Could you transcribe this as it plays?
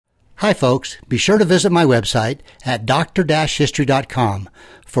Hi folks, be sure to visit my website at dr-history.com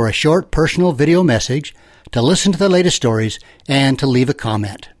for a short personal video message, to listen to the latest stories, and to leave a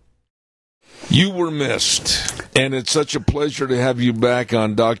comment. You were missed, and it's such a pleasure to have you back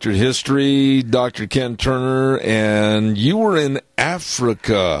on Dr. History, Dr. Ken Turner, and you were in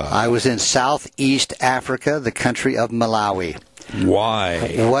Africa. I was in Southeast Africa, the country of Malawi. Why?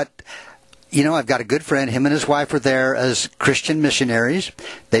 I've got a good friend. Him and his wife were there as Christian missionaries.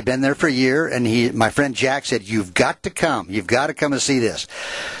 They've been there for a year, and my friend Jack said, "You've got to come. You've got to come and see this."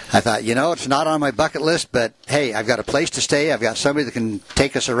 I thought, it's not on my bucket list, but hey, I've got a place to stay. I've got somebody that can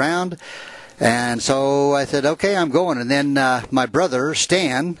take us around. And so I said, okay, I'm going. And then my brother,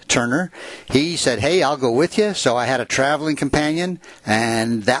 Stan Turner, he said, hey, I'll go with you. So I had a traveling companion,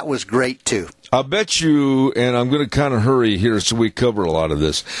 and that was great, too. I bet you, and I'm going to kind of hurry here so we cover a lot of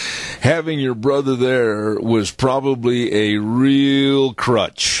this, having your brother there was probably a real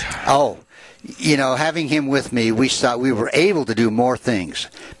crutch. Oh, having him with me, we were able to do more things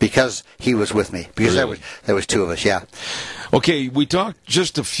because he was with me. Because really? there was two of us, yeah. Okay, we talked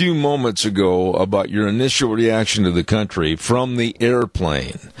just a few moments ago about your initial reaction to the country from the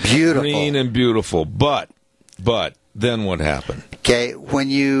airplane. Beautiful. Green and beautiful. But then what happened? Okay, when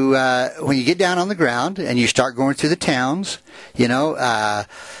you get down on the ground and you start going through the towns,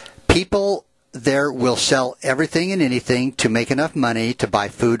 people there will sell everything and anything to make enough money to buy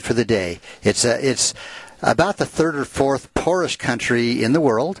food for the day. It's about the third or fourth poorest country in the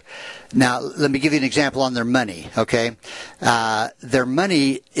world. Now, let me give you an example on their money, okay? Their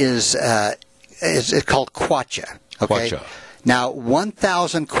money is called kwacha, okay? Kwacha. Now,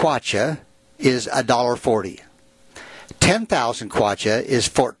 1,000 kwacha is $1.40. 10,000 kwacha is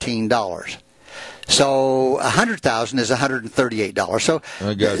 $14. So 100,000 is $138. So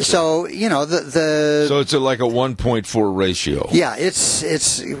I got you. So so it's like a 1.4 ratio. Yeah,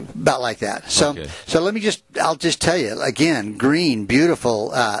 it's about like that. So okay. So I'll just tell you again, green,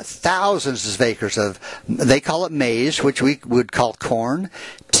 beautiful, thousands of acres of, they call it maize, which we would call corn.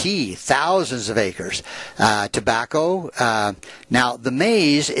 Tea, thousands of acres. Tobacco. Now the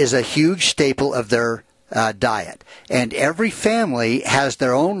maize is a huge staple of their diet, and every family has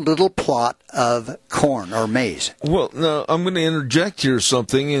their own little plot of corn or maize. Well, now I'm going to interject here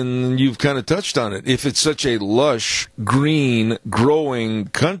something, and you've kind of touched on it. If it's such a lush, green, growing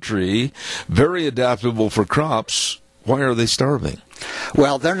country, very adaptable for crops, why are they starving?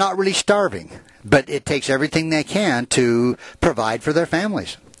 Well, they're not really starving, but it takes everything they can to provide for their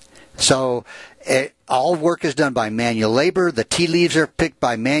families. So all work is done by manual labor. The tea leaves are picked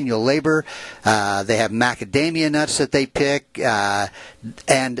by manual labor. They have macadamia nuts that they pick. And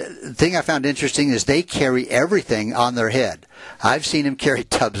the thing I found interesting is they carry everything on their head. I've seen them carry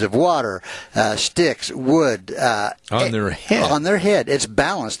tubs of water, sticks, wood. On their head? On their head. It's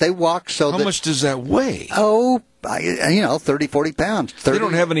balanced. They walk so How much does that weigh? 30, 40 pounds. 30. They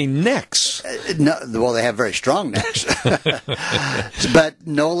don't have any necks. No, well, they have very strong necks. But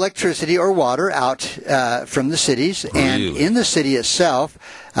no electricity or water out from the cities. Really? And in the city itself,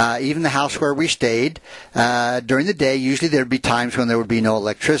 even the house where we stayed, during the day, usually there would be times when there would be no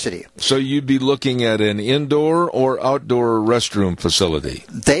electricity. So you'd be looking at an indoor or outdoor restroom facility?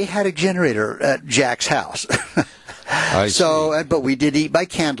 They had a generator at Jack's house. I see. But we did eat by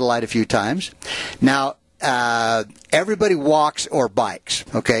candlelight a few times. Now, everybody walks or bikes,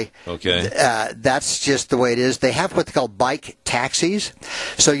 okay? Okay. That's just the way it is. They have what they call bike taxis.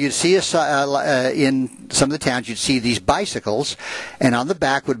 So you'd see in some of the towns, you'd see these bicycles, and on the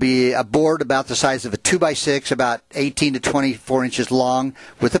back would be a board about the size of a 2x6, about 18 to 24 inches long,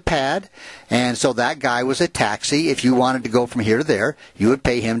 with a pad. And so that guy was a taxi. If you wanted to go from here to there, you would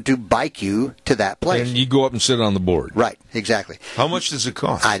pay him to bike you to that place. And you go up and sit on the board. Right, exactly. How much does it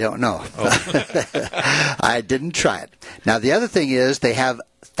cost? I don't know. Oh. I didn't try it. Now, the other thing is they have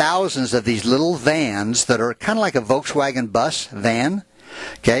thousands of these little vans that are kind of like a Volkswagen bus van,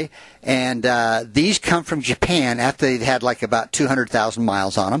 okay? And these come from Japan after they've had like about 200,000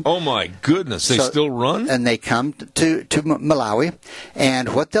 miles on them. Oh, my goodness. They still run? And they come to Malawi.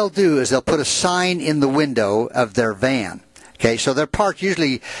 And what they'll do is they'll put a sign in the window of their van. Okay, so they're parked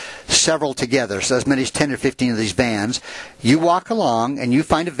usually several together, so as many as 10 or 15 of these vans. You walk along and you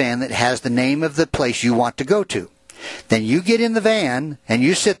find a van that has the name of the place you want to go to. Then you get in the van and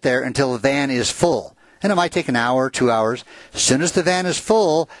you sit there until the van is full. And it might take an hour, 2 hours. As soon as the van is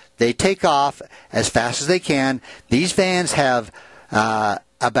full, they take off as fast as they can. These vans have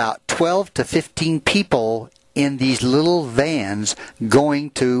about 12 to 15 people in these little vans going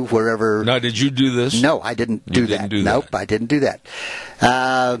to wherever. Now, did you do this? No, I didn't do that. Nope, I didn't do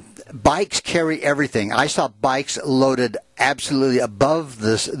that. Bikes carry everything. I saw bikes loaded absolutely above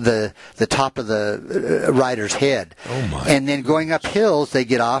the top of the rider's head. Oh my! And then going up hills, they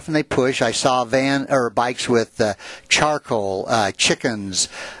get off and they push. I saw bikes with charcoal, chickens,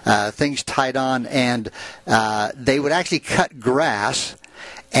 things tied on, and they would actually cut grass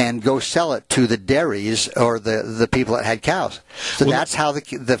and go sell it to the dairies or the people that had cows. So that's how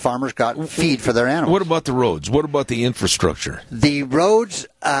the farmers got feed for their animals. What about the roads? What about the infrastructure? The roads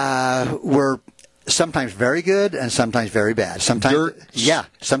were sometimes very good and sometimes very bad. Sometimes dirt? Yeah,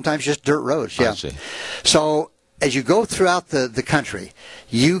 sometimes just dirt roads. Yeah. I see. So as you go throughout the country,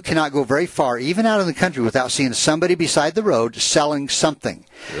 you cannot go very far, even out in the country, without seeing somebody beside the road selling something.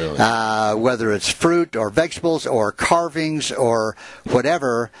 Really? Whether it's fruit or vegetables or carvings or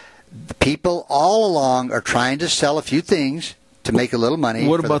whatever, people all along are trying to sell a few things to make a little money.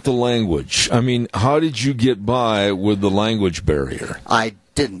 What about the language? I mean, how did you get by with the language barrier? I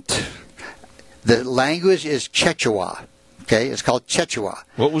didn't. The language is Quechua. Okay, it's called Quechua.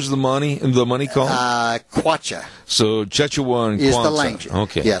 What was the money called? Quechua. So Quechua and is Kwanzaa. the language.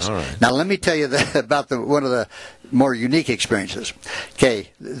 Okay, yes. All right. Now let me tell you about one of the more unique experiences. Okay,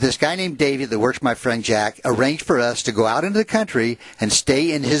 this guy named Davey that works with my friend Jack arranged for us to go out into the country and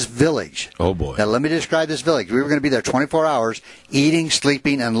stay in his village. Oh boy! Now let me describe this village. We were going to be there 24 hours, eating,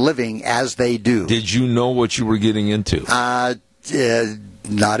 sleeping, and living as they do. Did you know what you were getting into?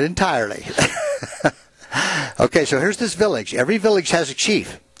 Not entirely. Okay, so here's this village. Every village has a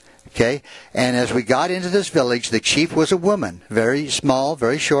chief. Okay, and as we got into this village, the chief was a woman, very small,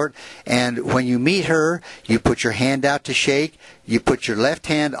 very short, and when you meet her, you put your hand out to shake, you put your left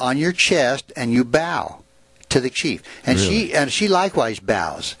hand on your chest, and you bow to the chief. And really? she likewise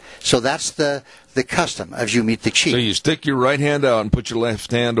bows. So that's the custom as you meet the chief. So you stick your right hand out and put your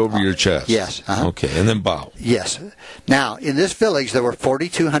left hand over your chest. Yes. Uh-huh. Okay, and then bow. Yes. Now, in this village, there were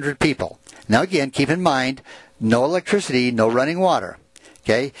 4,200 people. Now, again, keep in mind, no electricity, no running water.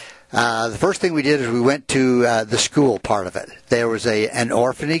 Okay? The first thing we did is we went to the school part of it. There was an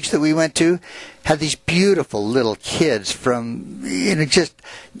orphanage that we went to. Had these beautiful little kids from, they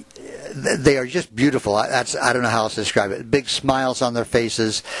are just beautiful. I don't know how else to describe it. Big smiles on their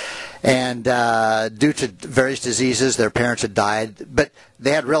faces. And due to various diseases, their parents had died, but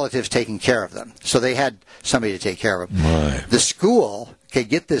they had relatives taking care of them. So they had somebody to take care of them. My. The school, okay,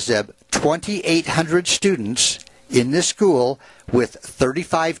 get this, Zeb, 2,800 students in this school with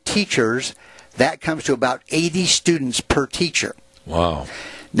 35 teachers. That comes to about 80 students per teacher. Wow.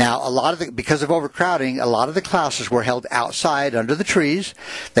 Now, because of overcrowding, a lot of the classes were held outside under the trees.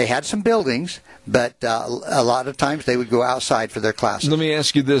 They had some buildings, but a lot of times they would go outside for their classes. Let me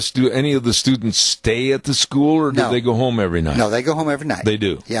ask you this. Do any of the students stay at the school, or do they go home every night? No, they go home every night. They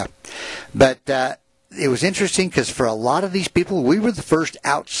do? Yeah. But it was interesting because for a lot of these people, we were the first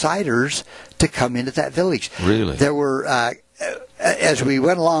outsiders to come into that village. Really? There were... as we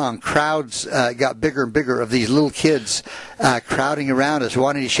went along, crowds got bigger and bigger of these little kids crowding around us,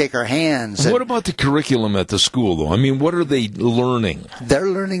 wanting to shake our hands. What about the curriculum at the school, though? I mean, what are they learning? They're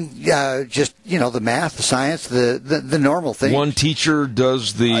learning just, the math, the science, the normal things. One teacher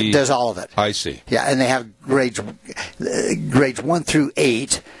does does all of it. I see. Yeah, and they have grades 1 through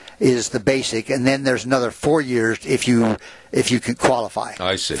 8 is the basic, and then there's another 4 years if you can qualify.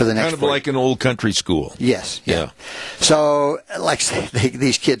 I see. For the next kind of like an old country school. Yes. Yeah. So, like I say,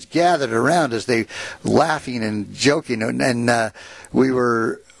 these kids gathered around us, they laughing and joking, and we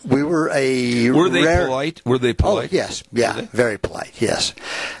were a Were they polite? Were they polite? Oh, yes. Yeah, very polite, yes.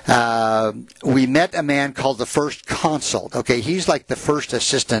 We met a man called the first consul. Okay, he's like the first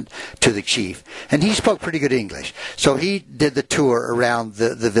assistant to the chief, and he spoke pretty good English. So he did the tour around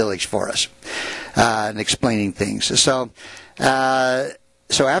the village for us and explaining things. So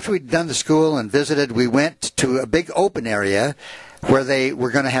after we'd done the school and visited, we went to a big open area where they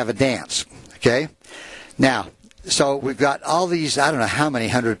were going to have a dance. Okay? Now, so we've got all these, I don't know how many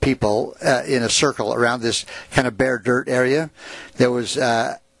hundred people in a circle around this kind of bare dirt area. There was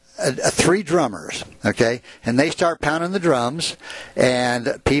 3 drummers, okay? And they start pounding the drums,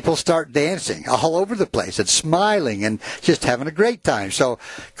 and people start dancing all over the place and smiling and just having a great time. So,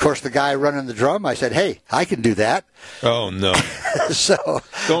 of course, the guy running the drum, I said, hey, I can do that. Oh, no. So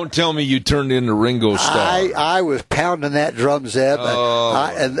don't tell me you turned into Ringo Starr. I was pounding that drum, Zeb.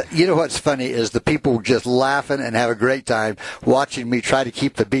 Oh. And you know what's funny is the people were just laughing and have a great time watching me try to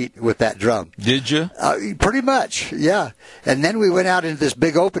keep the beat with that drum. Did you? Pretty much, yeah. And then we went out into this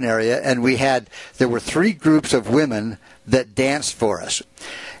big open area, and there were 3 groups of women that danced for us.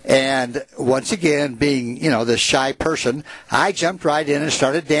 And once again, being, the shy person, I jumped right in and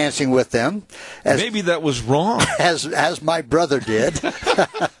started dancing with them. Maybe that was wrong. As my brother did.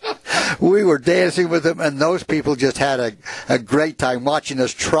 We were dancing with them, and those people just had a great time watching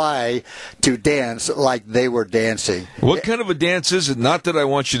us try to dance like they were dancing. What kind of a dance is it? Not that I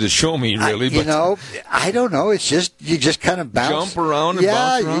want you to show me, really. But I don't know. It's just, you just kind of bounce. Jump around and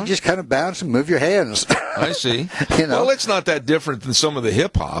bounce around? You just kind of bounce and move your hands. I see. Well, it's not that different than some of the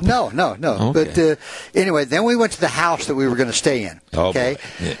hip-hop. No. Okay. But anyway, then we went to the house that we were going to stay in. Okay.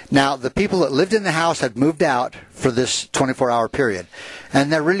 Yeah. Now, the people that lived in the house had moved out for this 24-hour period,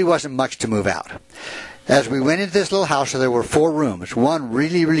 and there really wasn't much to move out. As we went into this little house, there were 4 rooms. One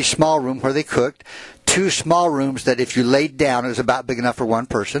really, really small room where they cooked. 2 small rooms that if you laid down, it was about big enough for one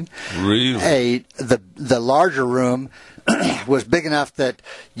person. Really? The larger room was big enough that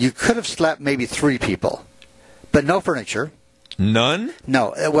you could have slept maybe 3 people, but no furniture. None?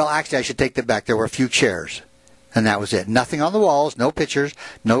 No. Well, actually, I should take that back. There were a few chairs, and that was it. Nothing on the walls, no pictures,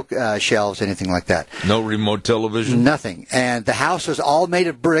 no shelves, anything like that. No remote television? Nothing. And the house was all made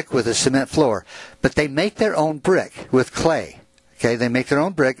of brick with a cement floor. But they make their own brick with clay. Okay, they make their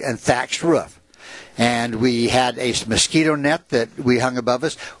own brick and thatched roof. And we had a mosquito net that we hung above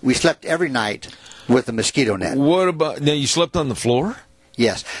us. We slept every night with a mosquito net. What about, now you slept on the floor?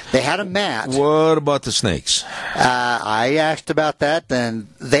 Yes. They had a mat. What about the snakes? I asked about that, and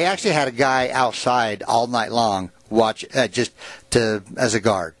they actually had a guy outside all night long watch just as a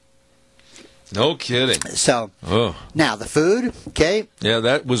guard. No kidding. So, Now the food, okay? Yeah,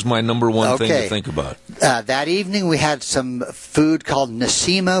 that was my number one thing to think about. That evening we had some food called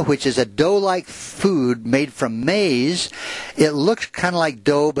nasima, which is a dough-like food made from maize. It looks kind of like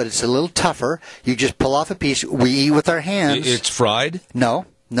dough, but it's a little tougher. You just pull off a piece. We eat with our hands. It's fried? No.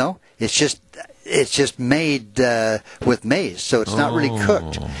 It's just made with maize, so it's not really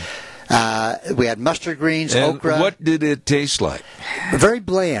cooked. We had mustard greens, okra. What did it taste like? Very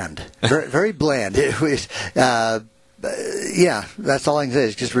bland. Very bland. It was, that's all I can say.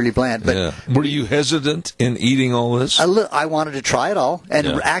 It's just really bland. But Were you hesitant in eating all this? I wanted to try it all. And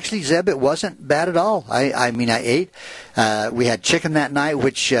actually, Zeb, it wasn't bad at all. I ate. We had chicken that night,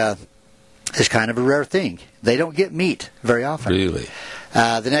 which is kind of a rare thing. They don't get meat very often. Really?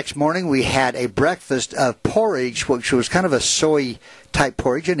 The next morning, we had a breakfast of porridge, which was kind of a soy-type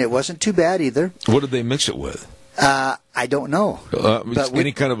porridge, and it wasn't too bad either. What did they mix it with? I don't know. But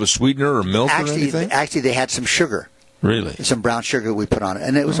any kind of a sweetener or milk or anything? Actually, they had some sugar. Really? Some brown sugar we put on it,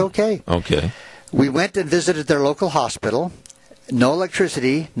 and it was okay. Okay. We went and visited their local hospital. No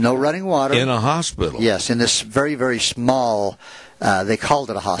electricity, no running water. In a hospital? Yes, in this very, very small, they called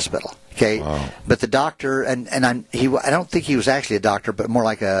it a hospital. Okay, wow. But the doctor, I don't think he was actually a doctor, but more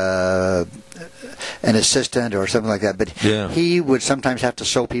like an assistant or something like that. But he would sometimes have to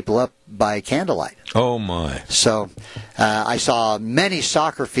sew people up by candlelight. Oh, my. So I saw many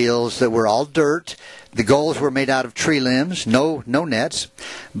soccer fields that were all dirt. The goals were made out of tree limbs, no nets.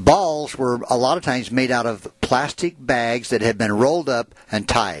 Balls were a lot of times made out of plastic bags that had been rolled up and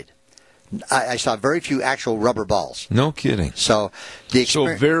tied. I saw very few actual rubber balls. No kidding. So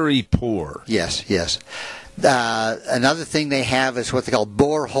very poor. Yes. Another thing they have is what they call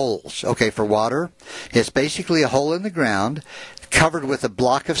bore holes, for water. It's basically a hole in the ground covered with a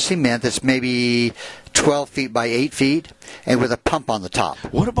block of cement that's maybe 12 feet by 8 feet and with a pump on the top.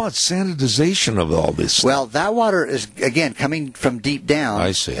 What about sanitization of all this stuff? Well, that water is, again, coming from deep down.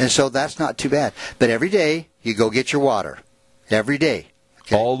 I see. And so that's not too bad. But every day, you go get your water. Every day.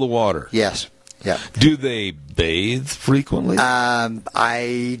 Okay. All the water? Yes. Yeah. Do they bathe frequently?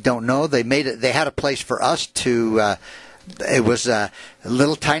 I don't know. They had a place for us to. It was a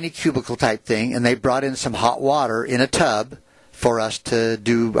little tiny cubicle type thing, and they brought in some hot water in a tub for us to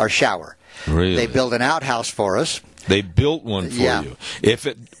do our shower. Really? They built an outhouse for us. They built one for you. If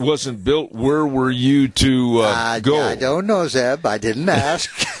it wasn't built, where were you to go? I don't know, Zeb. I didn't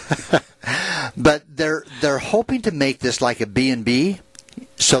ask. But they're hoping to make this like a B&B.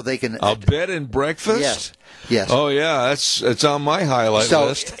 So they can a bed and breakfast. Yes. Oh yeah, it's on my highlight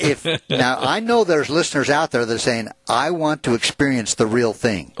list. Now I know there's listeners out there that are saying, I want to experience the real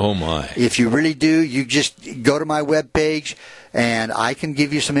thing. Oh my! If you really do, you just go to my webpage, and I can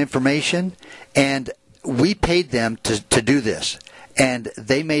give you some information. And we paid them to do this, and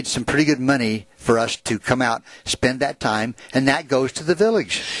they made some pretty good money for us to come out, spend that time, and that goes to the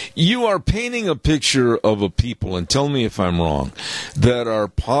village. You are painting a picture of a people, and tell me if I'm wrong, that are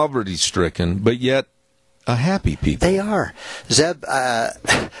poverty-stricken, but yet a happy people. They are. Zeb,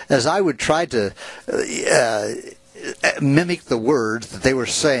 as I would try to mimic the words that they were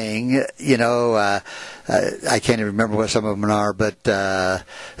saying. I can't even remember what some of them are, but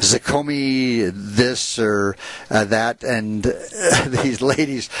Zakomi this or that, and these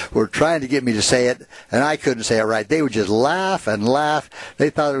ladies were trying to get me to say it, and I couldn't say it right. They would just laugh and laugh. They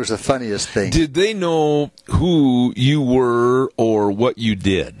thought it was the funniest thing. Did they know who you were or what you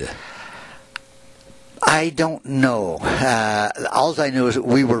did? I don't know. All I knew is that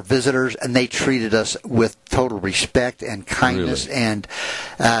we were visitors, and they treated us with total respect and kindness. Really? And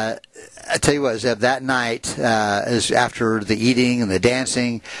I tell you what, Zeb, that night, is after the eating and the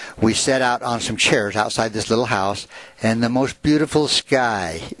dancing, we sat out on some chairs outside this little house, and the most beautiful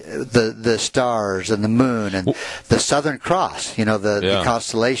sky, the stars and the moon and the Southern Cross, the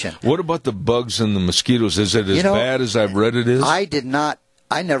constellation. What about the bugs and the mosquitoes? Is it as bad as I've read it is? I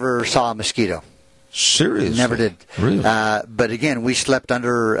never saw a mosquito. Seriously? Never did. Really? But again, we slept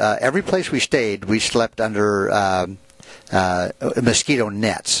under, every place we stayed, we slept under mosquito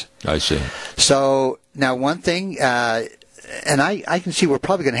nets. I see. So now one thing, and I can see we're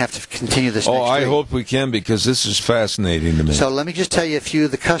probably going to have to continue this next week. I hope we can, because this is fascinating to me. So let me just tell you a few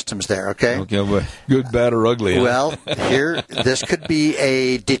of the customs there, okay? Okay, well, good, bad, or ugly. Huh? Well, this could be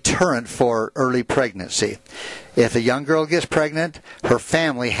a deterrent for early pregnancy. If a young girl gets pregnant, her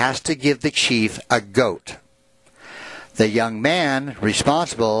family has to give the chief a goat. The young man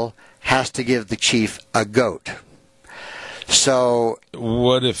responsible has to give the chief a goat. So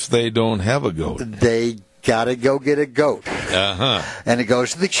what if they don't have a goat? They got to go get a goat. Uh-huh. And it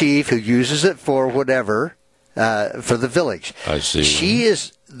goes to the chief, who uses it for whatever, for the village. I see. She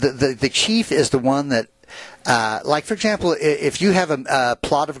is the chief is the one that, like, for example, if you have a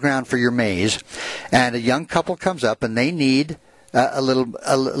plot of ground for your maize, and a young couple comes up and they need a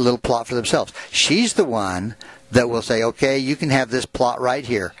little plot for themselves, she's the one that will say, okay, you can have this plot right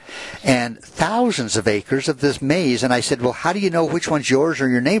here, and thousands of acres of this maize. And I said, well, how do you know which one's yours or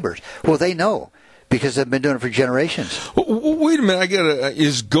your neighbor's? Well, they know, because they've been doing it for generations. Wait a minute,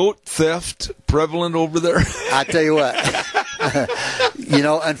 is goat theft prevalent over there? I tell you what,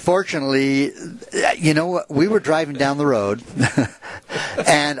 unfortunately, we were driving down the road,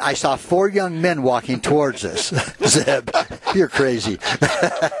 and I saw 4 young men walking towards us. Zeb, you're crazy.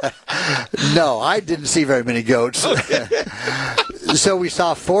 No, I didn't see very many goats. Okay. So we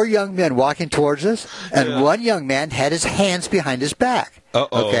saw 4 young men walking towards us, and one young man had his hands behind his back.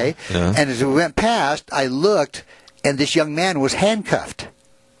 Uh-oh. Okay? Yeah. And as we went past, I looked, and this young man was handcuffed.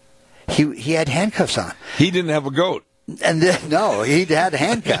 He had handcuffs on. He didn't have a goat. And no, he had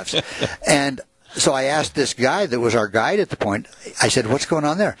handcuffs. And so I asked this guy that was our guide at the point, I said, what's going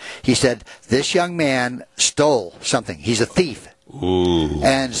on there? He said, this young man stole something. He's a thief. Ooh.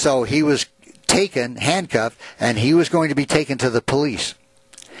 And so he was taken, handcuffed, and he was going to be taken to the police.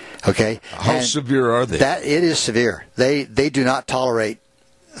 Okay? How severe are they? It is severe. They do not tolerate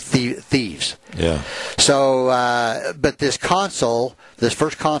thieves. Yeah. So, but this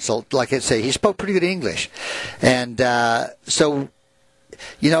first consul, like I say, he spoke pretty good English. And so,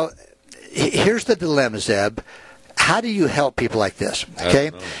 here's the dilemma, Zeb. How do you help people like this?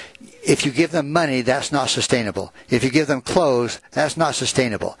 Okay? If you give them money, that's not sustainable. If you give them clothes, that's not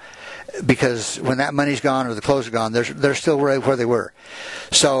sustainable. Because when that money's gone or the clothes are gone, they're still right where they were.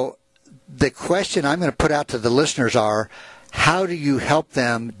 So the question I'm going to put out to the listeners are, how do you help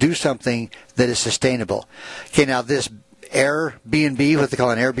them do something that is sustainable? Okay, now this Airbnb, what they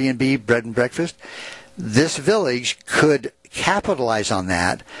call an Airbnb, bread and breakfast, this village could capitalize on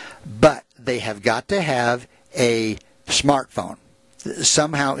that, but they have got to have a smartphone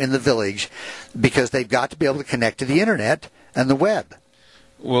somehow in the village, because they've got to be able to connect to the internet and the web.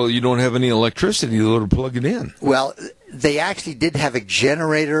 Well, you don't have any electricity to plug it in. Well, they actually did have a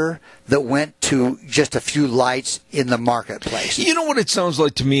generator that went to just a few lights in the marketplace. You know what it sounds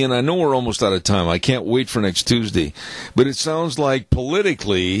like to me, and I know we're almost out of time. I can't wait for next Tuesday. But it sounds like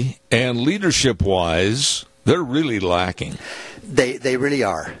politically and leadership-wise, they're really lacking. They really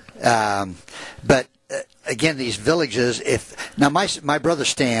are. But again, these villages, my brother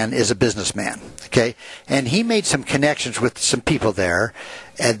Stan is a businessman, okay, and he made some connections with some people there,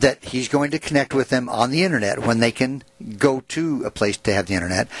 and that he's going to connect with them on the internet when they can go to a place to have the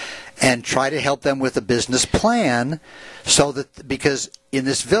internet, and try to help them with a business plan, so that, because in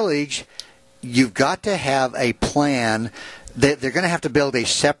this village, you've got to have a plan. They're going to have to build a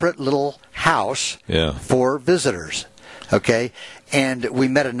separate little house for visitors. Okay, and we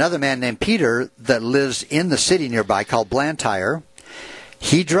met another man named Peter that lives in the city nearby called Blantyre.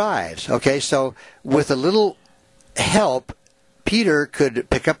 He drives. Okay, so with a little help, Peter could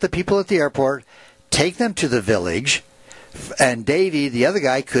pick up the people at the airport, take them to the village, And Davy, the other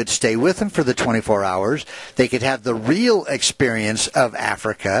guy, could stay with them for the 24 hours. They could have the real experience of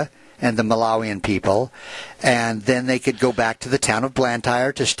Africa and the Malawian people, and then they could go back to the town of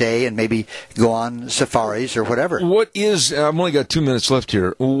Blantyre to stay and maybe go on safaris or whatever. I've only got 2 minutes left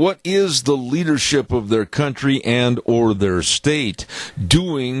here. What is the leadership of their country and or their state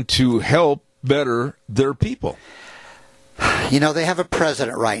doing to help better their people? You know, they have a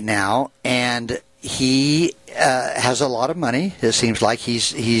president right now, and he has a lot of money. It seems like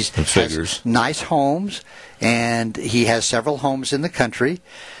he's has nice homes, and he has several homes in the country.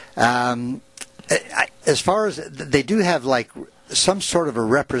 As far as they do have like some sort of a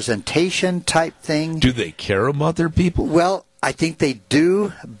representation type thing. Do they care about their people? Well, I think they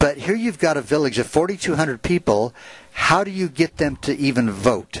do, but here you've got a village of 4,200 people. How do you get them to even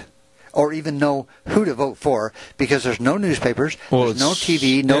vote? Or even know who to vote for, because there's no newspapers, there's no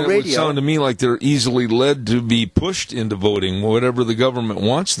TV, no radio. It would sound to me like they're easily led to be pushed into voting whatever the government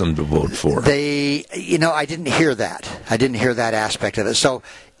wants them to vote for. I didn't hear that. I didn't hear that aspect of it. So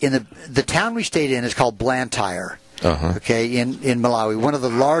in the town we stayed in is called Blantyre. Okay, in Malawi, one of the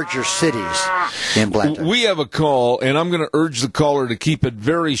larger cities in Blantyre. We have a call, and I'm going to urge the caller to keep it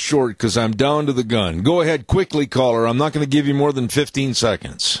very short because I'm down to the gun. Go ahead quickly, caller. I'm not going to give you more than 15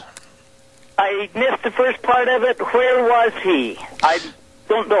 seconds. I missed the first part of it. Where was he? I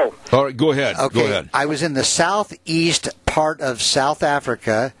don't know. All right, go ahead. Okay. Go ahead. I was in the southeast part of South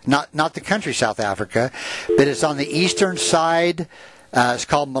Africa, not the country South Africa, but it's on the eastern side. It's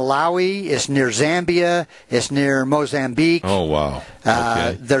called Malawi. It's near Zambia. It's near Mozambique. Oh, wow.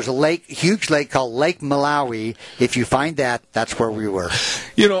 Okay. There's a huge lake called Lake Malawi. If you find that, that's where we were.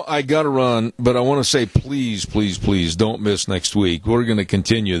 You know, I got to run, but I want to say please, please, please don't miss next week. We're going to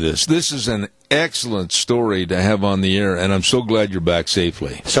continue this. This is an excellent story to have on the air, and I'm so glad you're back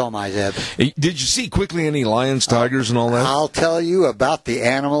safely. So am I, Zeb. Did you see quickly any lions, tigers, and all that? I'll tell you about the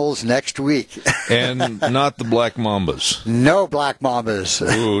animals next week. And not the black mambas? No black mambas.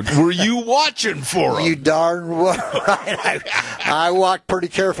 Were you watching for them? You darn right. I walked pretty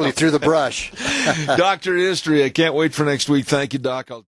carefully through the brush. Dr. History, I can't wait for next week. Thank you, Doc.